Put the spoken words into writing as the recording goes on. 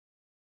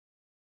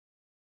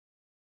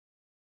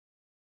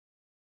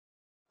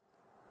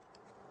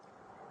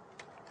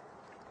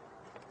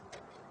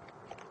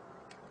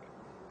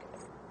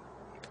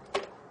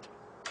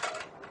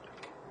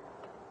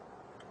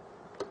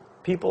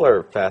People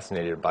are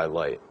fascinated by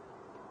light.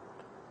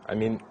 I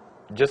mean,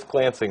 just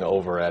glancing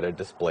over at a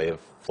display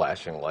of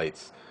flashing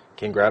lights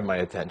can grab my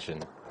attention.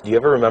 Do you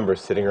ever remember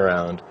sitting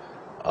around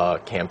a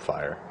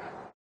campfire,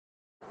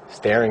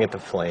 staring at the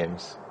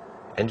flames,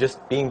 and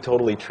just being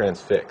totally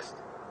transfixed?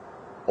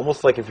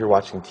 Almost like if you're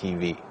watching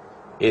TV.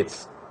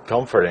 It's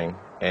comforting,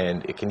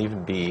 and it can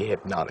even be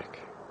hypnotic.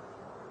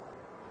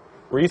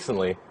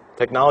 Recently,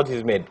 technology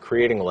has made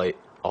creating light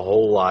a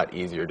whole lot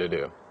easier to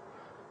do.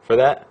 For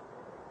that,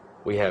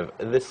 we have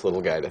this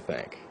little guy to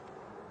thank.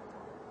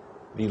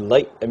 The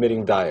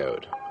light-emitting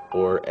diode,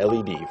 or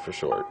LED for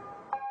short.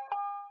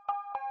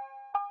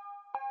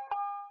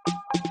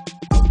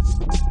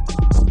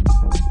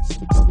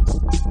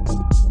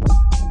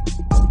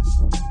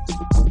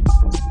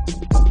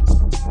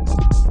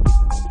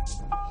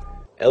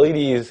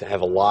 LEDs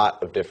have a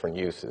lot of different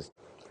uses,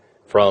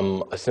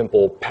 from a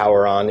simple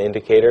power-on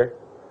indicator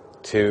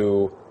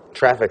to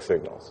traffic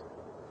signals.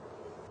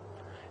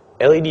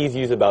 LEDs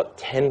use about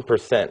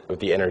 10% of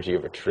the energy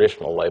of a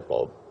traditional light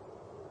bulb,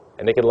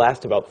 and they can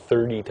last about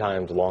 30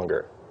 times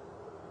longer.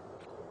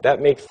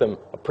 That makes them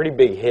a pretty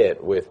big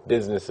hit with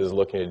businesses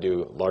looking to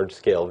do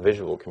large-scale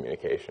visual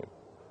communication.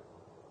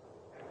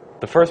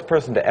 The first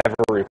person to ever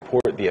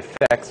report the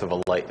effects of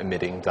a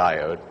light-emitting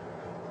diode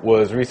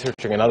was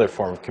researching another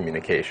form of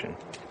communication.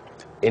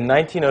 In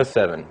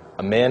 1907,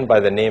 a man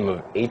by the name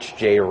of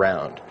H.J.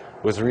 Round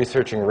was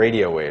researching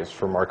radio waves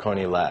for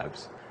Marconi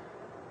Labs.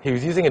 He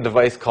was using a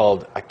device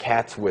called a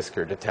cat's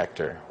whisker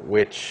detector,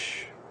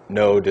 which,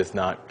 no, does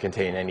not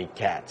contain any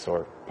cats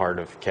or part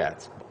of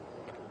cats.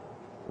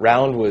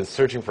 Round was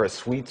searching for a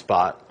sweet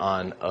spot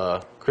on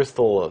a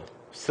crystal of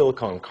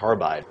silicon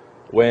carbide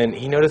when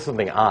he noticed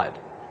something odd.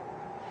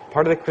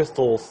 Part of the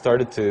crystal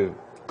started to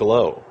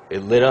glow.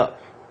 It lit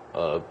up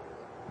a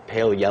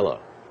pale yellow.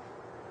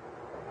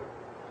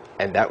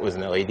 And that was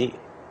an LED.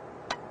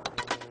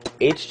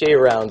 H.J.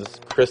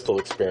 Round's crystal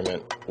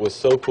experiment was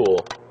so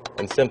cool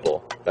and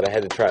simple that I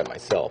had to try it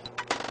myself.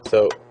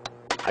 So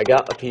I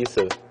got a piece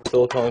of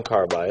silicon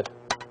carbide,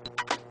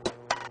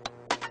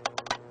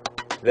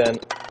 then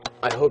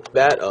I hooked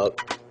that up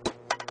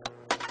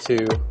to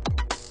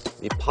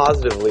the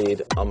positive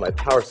lead on my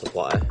power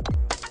supply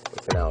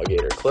with an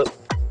alligator clip.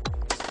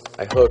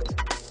 I hooked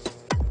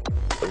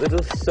a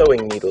little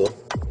sewing needle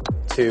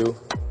to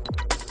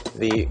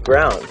the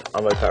ground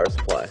on my power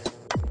supply.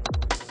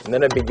 And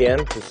then I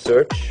began to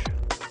search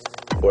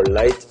for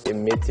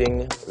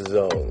light-emitting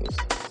zones.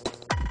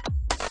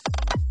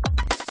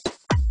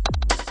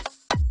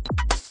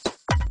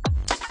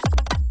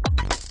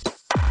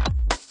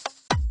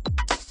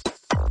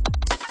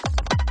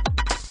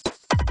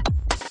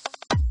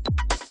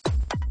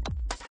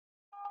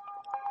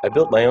 I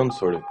built my own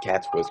sort of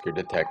cat's whisker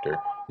detector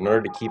in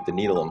order to keep the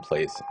needle in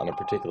place on a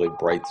particularly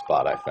bright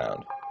spot I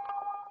found.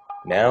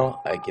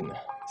 Now I can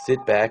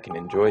sit back and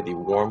enjoy the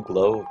warm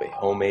glow of a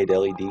homemade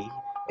LED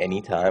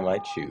anytime I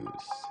choose,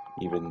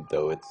 even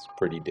though it's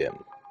pretty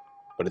dim.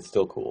 But it's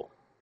still cool.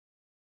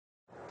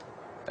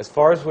 As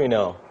far as we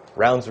know,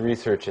 Round's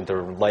research into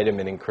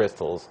light-emitting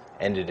crystals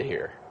ended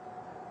here,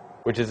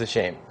 which is a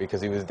shame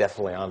because he was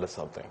definitely onto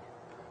something.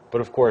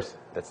 But of course,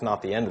 that's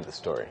not the end of the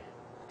story.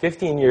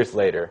 15 years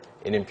later,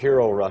 in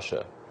Imperial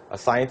Russia, a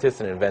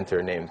scientist and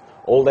inventor named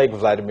Oleg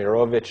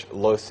Vladimirovich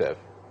Losev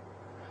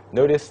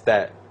noticed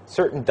that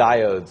certain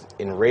diodes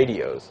in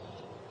radios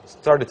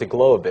started to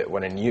glow a bit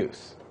when in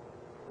use.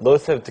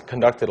 Losev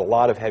conducted a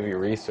lot of heavy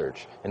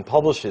research and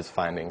published his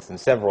findings in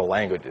several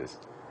languages,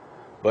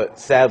 but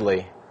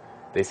sadly,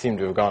 they seem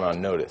to have gone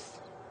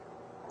unnoticed.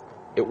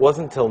 It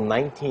wasn't until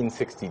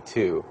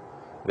 1962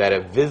 that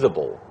a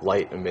visible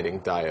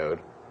light-emitting diode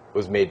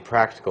was made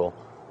practical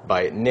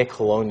by Nick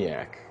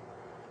Holoniak,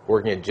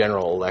 working at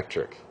General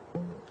Electric.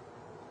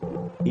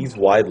 He's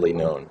widely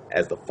known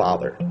as the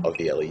father of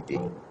the LED.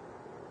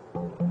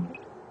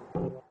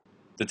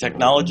 The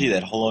technology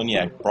that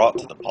Holoniak brought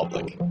to the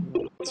public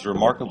is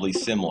remarkably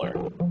similar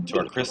to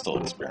our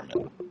crystal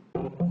experiment.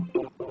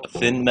 A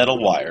thin metal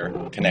wire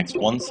connects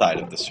one side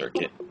of the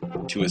circuit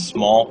to a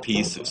small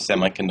piece of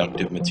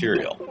semiconductive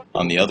material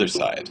on the other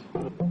side.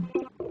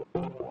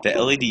 The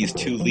LED's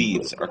two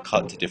leads are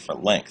cut to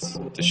different lengths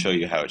to show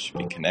you how it should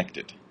be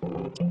connected.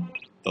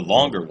 The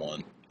longer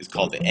one is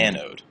called the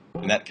anode,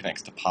 and that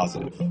connects to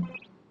positive.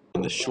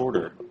 And the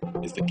shorter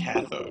is the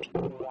cathode,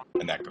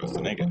 and that goes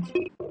to negative.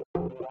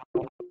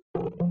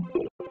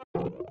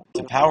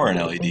 To power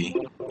an LED,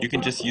 you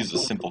can just use a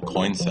simple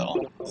coin cell.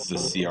 This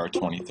is a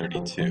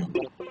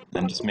CR2032.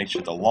 Then just make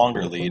sure the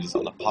longer lead is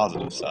on the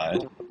positive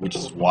side, which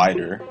is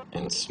wider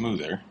and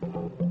smoother,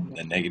 and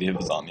the negative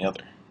is on the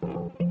other.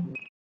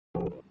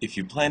 If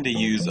you plan to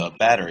use a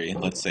battery,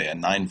 let's say a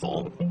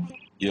 9-volt,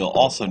 you'll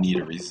also need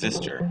a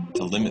resistor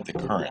to limit the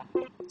current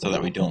so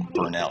that we don't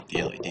burn out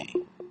the LED.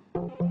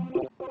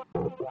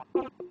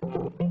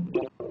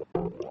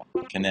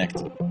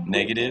 Connect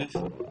negative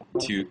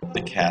to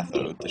the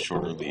cathode, the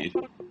shorter lead,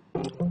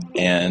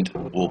 and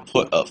we'll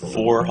put a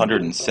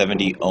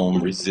 470 ohm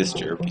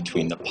resistor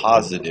between the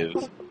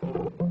positive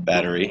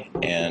battery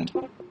and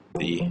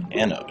the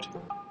anode.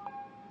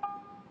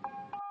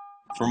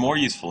 For more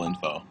useful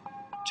info,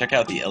 check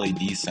out the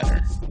LED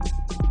Center,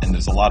 and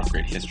there's a lot of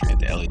great history at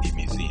the LED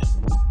Museum.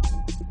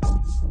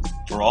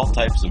 For all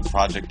types of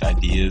project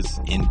ideas,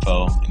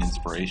 info, and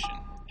inspiration,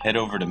 head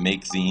over to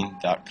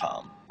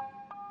makezine.com.